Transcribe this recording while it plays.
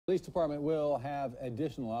Police department will have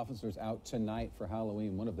additional officers out tonight for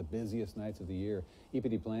Halloween, one of the busiest nights of the year.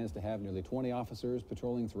 EPD plans to have nearly 20 officers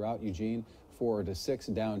patrolling throughout Eugene, 4 to 6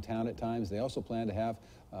 downtown at times. They also plan to have,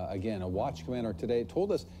 again, a watch commander today.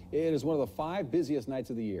 Told us it is one of the 5 busiest nights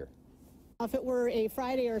of the year. If it were a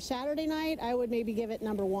Friday or Saturday night, I would maybe give it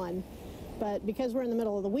number 1. But because we're in the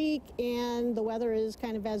middle of the week and the weather is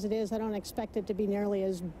kind of as it is, I don't expect it to be nearly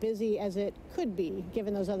as busy as it could be,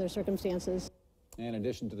 given those other circumstances. In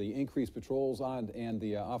addition to the increased patrols and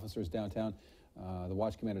the officers downtown, the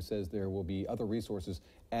watch commander says there will be other resources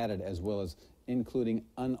added, as well as including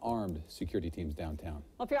unarmed security teams downtown.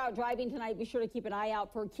 Well, if you're out driving tonight, be sure to keep an eye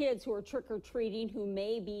out for kids who are trick-or-treating who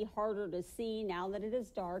may be harder to see now that it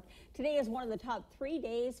is dark. Today is one of the top 3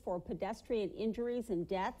 days for pedestrian injuries and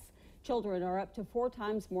deaths. Children are up to 4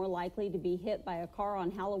 times more likely to be hit by a car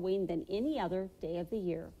on Halloween than any other day of the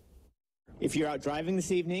year. If you're out driving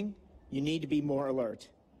this evening, you need to be more alert.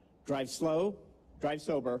 Drive slow, drive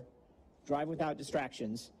sober, drive without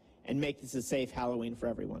distractions, and make this a safe Halloween for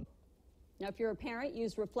everyone. Now, if you're a parent,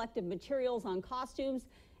 use reflective materials on costumes,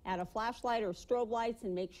 add a flashlight or strobe lights,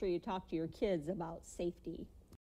 and make sure you talk to your kids about safety.